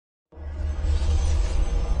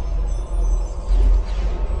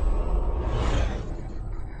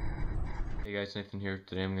Hey guys, Nathan here.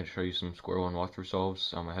 Today I'm going to show you some Square-1 walkthrough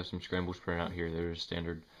solves. I have some scrambles printed out here. They're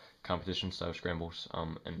standard competition style scrambles.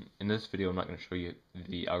 And in this video I'm not going to show you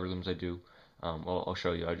the algorithms I do. Well, I'll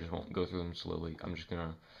show you, I just won't go through them slowly. I'm just going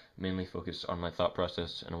to mainly focus on my thought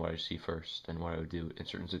process and what I see first and what I would do in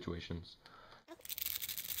certain situations.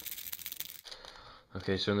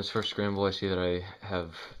 Okay, so in this first scramble I see that I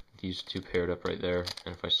have these two paired up right there,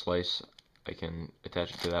 and if I slice I can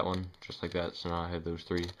attach it to that one just like that. So now I have those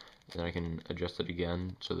three. Then I can adjust it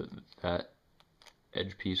again so that that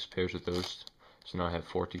edge piece pairs with those. So now I have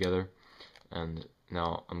four together, and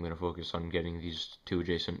now I'm going to focus on getting these two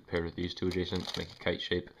adjacent paired with these two adjacent to make a kite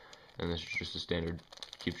shape. And this is just a standard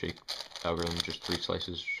cube shape algorithm, just three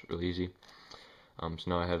slices, really easy. So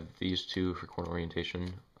now I have these two for corner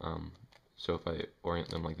orientation. So if I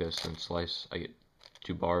orient them like this and slice, I get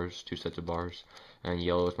two sets of bars, and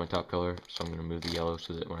yellow is my top color, so I'm going to move the yellow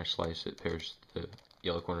so that when I slice it pairs the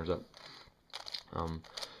yellow corners up.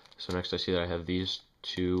 So next I see that I have these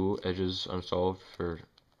two edges unsolved for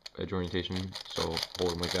edge orientation, so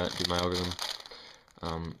hold them like that, do my algorithm.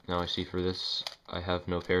 Now I see for this I have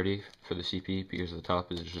no parity for the CP because the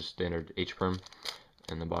top is just standard H perm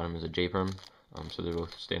and the bottom is a J perm, so they're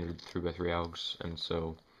both standard 3x3 algs, and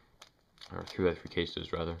so, or 3x3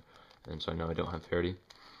 cases rather, and so I know I don't have parity.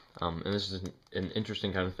 And this is an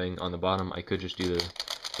interesting kind of thing. On the bottom I could just do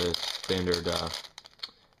the standard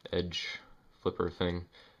edge flipper thing,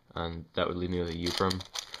 and that would leave me with a U-perm.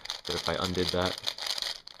 But if I undid that,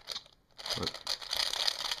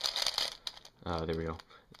 there we go.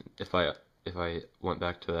 If I went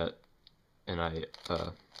back to that and I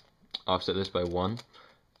offset this by 1,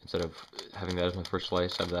 instead of having that as my first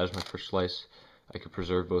slice, have that as my first slice, I could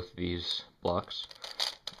preserve both of these blocks,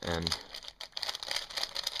 and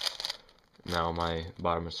now my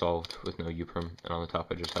bottom is solved with no U-perm, and on the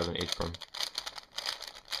top I just have an H-perm.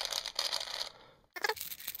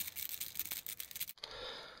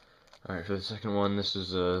 Alright, for the second one, this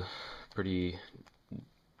is a pretty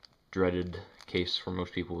dreaded case for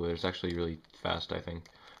most people, but it's actually really fast, I think.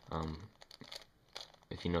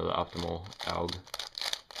 If you know the optimal alg.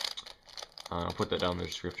 I'll put that down in the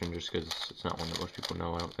description just because it's not one that most people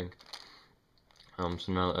know, I don't think.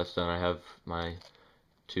 So now that that's done, I have my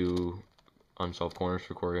two unsolved corners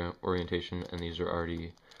for core orientation, and these are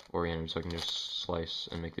already oriented, so I can just slice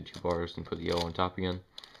and make the two bars and put the yellow on top again.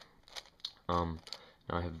 Now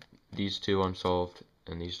I have these two unsolved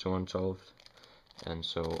and these two unsolved, and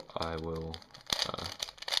so I will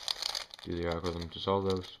do the algorithm to solve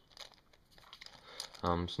those.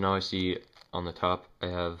 So now I see on the top I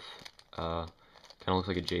have kind of looks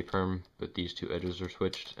like a J-perm, but these two edges are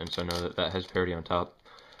switched, and so I know that that has parity on top,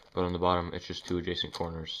 but on the bottom it's just two adjacent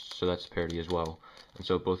corners, so that's parity as well. And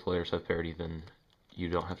so if both layers have parity, then you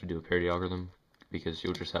don't have to do a parity algorithm, because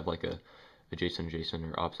you'll just have like a adjacent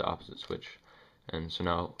or opposite switch. And so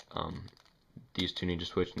now these two need to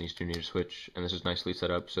switch and these two need to switch, and this is nicely set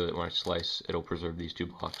up so that when I slice it'll preserve these two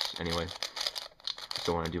blocks anyway.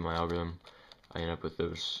 So when I do my algorithm I end up with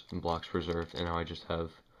those blocks preserved, and now I just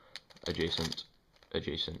have adjacent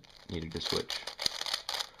needed to switch,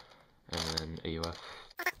 and then AUF.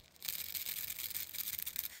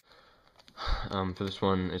 For this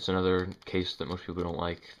one, it's another case that most people don't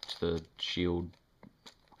like. It's the shield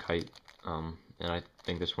kite, and I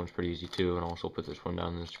think this one's pretty easy too, and I'll also put this one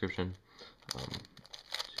down in the description.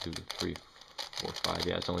 2, 3, 4, 5,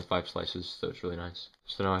 yeah, it's only 5 slices, so it's really nice.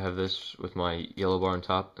 So now I have this with my yellow bar on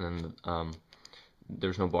top, and then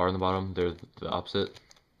there's no bar on the bottom, they're the opposite.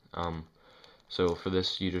 So for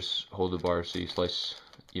this, you just hold the bars, so you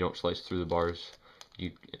don't slice through the bars,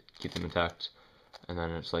 you keep them intact, and then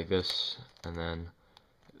it's like this, and then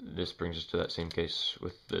this brings us to that same case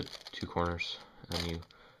with the two corners, and you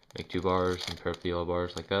make two bars and pair up the yellow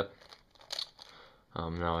bars like that.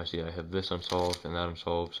 Now I see I have this unsolved and that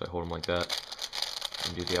unsolved, so I hold them like that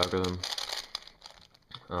and do the algorithm.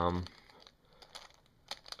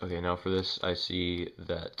 Okay, now for this I see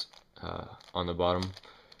that on the bottom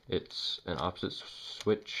it's an opposite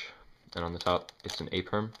switch, and on the top it's an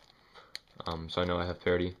A-perm. So I know I have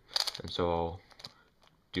parity, and so I'll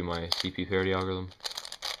do my CP parity algorithm.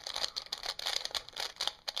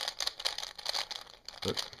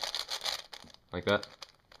 Like that.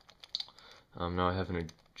 Now I have an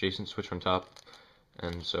adjacent switch on top,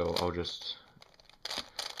 and so I'll just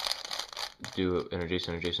do an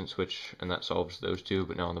adjacent switch, and that solves those two,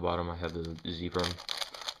 but now on the bottom I have the Z-perm,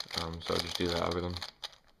 so I'll just do the algorithm.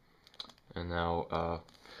 And now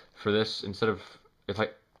for this, instead of,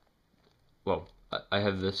 I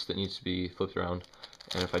have this that needs to be flipped around,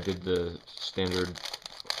 and if I did the standard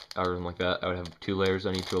algorithm like that, I would have two layers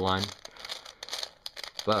I need to align.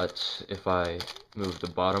 But if I move the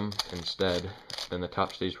bottom instead, then the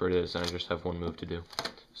top stays where it is, and I just have one move to do.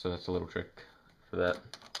 So that's a little trick for that.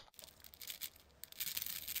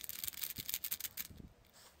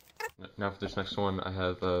 Now for this next one, I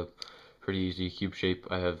have a pretty easy cube shape.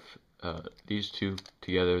 I have these two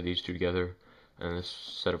together, and this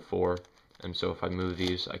set of 4. And so if I move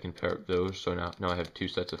these, I can pair up those. So now I have 2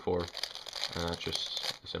 sets of 4, and that's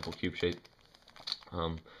just a simple cube shape.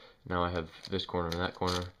 Now I have this corner and that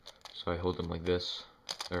corner, so I hold them like this,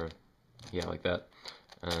 or yeah, like that,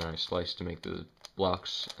 and then I slice to make the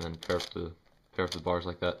blocks, and then pair up the bars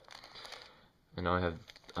like that. And now I have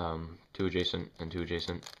 2 adjacent and 2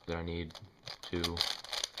 adjacent that I need to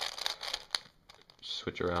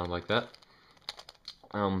switch around like that.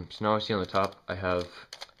 So now I see on the top I have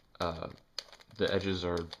the edges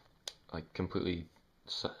are like completely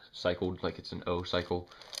cycled, like it's an O cycle,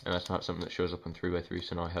 and that's not something that shows up on 3x3.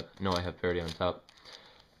 So now I have parity on top,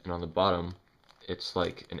 and on the bottom it's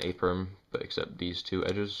like an A perm, but except these 2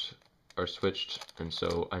 edges are switched, and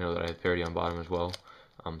so I know that I have parity on bottom as well.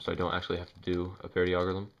 So I don't actually have to do a parity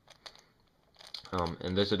algorithm.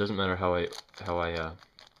 And this, it doesn't matter how I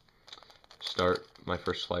start my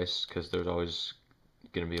first slice, because there's always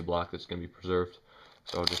going to be a block that's going to be preserved.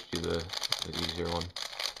 So I'll just do the easier one,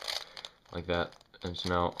 like that. And so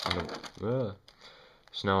now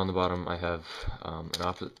on the bottom I have an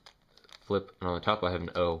opposite flip, and on the top I have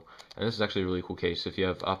an O. And this is actually a really cool case. If you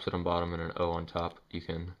have opposite on bottom and an O on top, you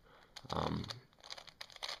can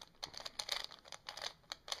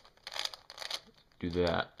do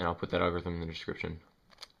that, and I'll put that algorithm in the description.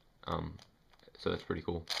 So that's pretty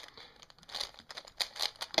cool.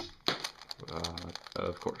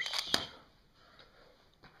 Of course.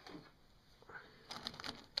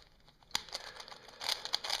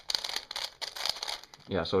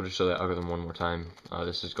 Yeah, so I'll just show that algorithm one more time.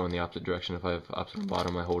 This is going the opposite direction. If I have opposite on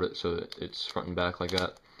bottom, I hold it so that it's front and back like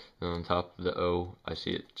that. And on top of the O, I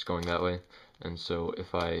see it's going that way. And so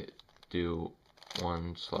if I do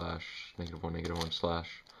 1 slash -1 -1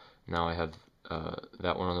 slash, now I have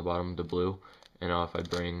that one on the bottom, the blue. And now if I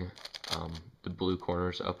bring the blue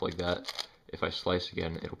corners up like that, if I slice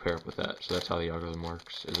again, it'll pair up with that. So that's how the algorithm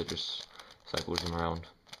works, is it just cycles them around.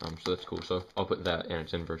 So that's cool. So I'll put that and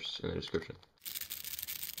its inverse in the description.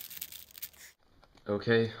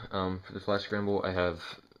 Okay, for the flash scramble, I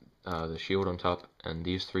have the shield on top and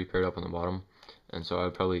these 3 paired up on the bottom, and so I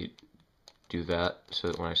would probably do that so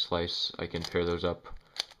that when I slice, I can pair those up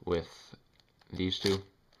with these 2.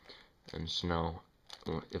 And so now,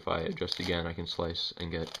 if I adjust again, I can slice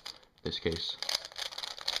and get this case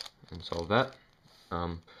and solve that.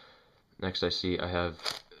 Next I see I have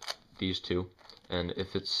these 2, and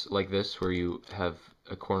if it's like this where you have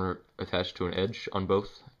a corner attached to an edge on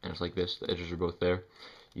both, and it's like this, the edges are both there,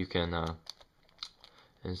 you can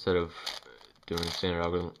instead of doing the standard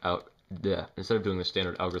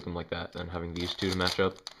algorithm like that and having these 2 to match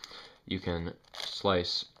up, you can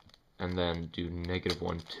slice and then do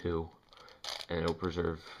 -1 2, and it'll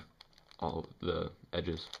preserve all the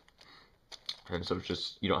edges. And so it's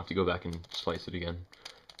just, you don't have to go back and slice it again.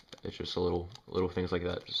 It's just a little things like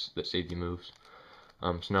that that save you moves.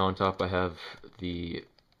 So now on top I have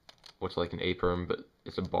what's like an A perm, but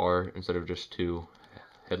it's a bar instead of just 2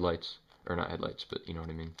 headlights, or not headlights, but you know what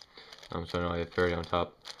I mean. So now I have parity on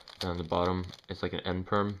top, and on the bottom it's like an N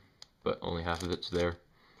perm, but only half of it's there,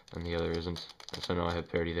 and the other isn't. And so now I have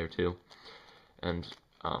parity there too. And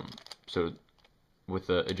so with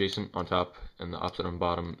the adjacent on top and the opposite on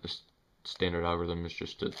bottom, the standard algorithm is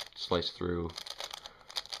just to slice through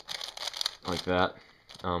like that.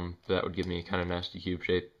 That would give me a kind of nasty cube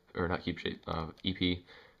shape, or not cube shape, EP,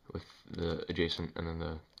 with the adjacent and then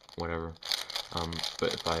the whatever.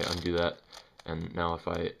 But if I undo that, and now if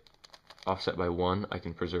I offset by 1, I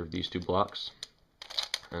can preserve these 2 blocks.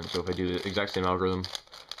 And so if I do the exact same algorithm,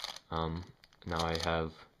 now I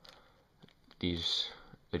have these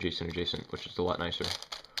adjacent, which is a lot nicer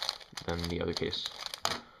than the other case.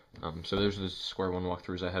 So those are the Square-1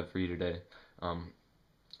 walkthroughs I have for you today.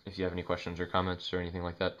 If you have any questions or comments or anything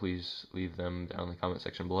like that, please leave them down in the comment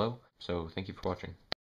section below. So thank you for watching.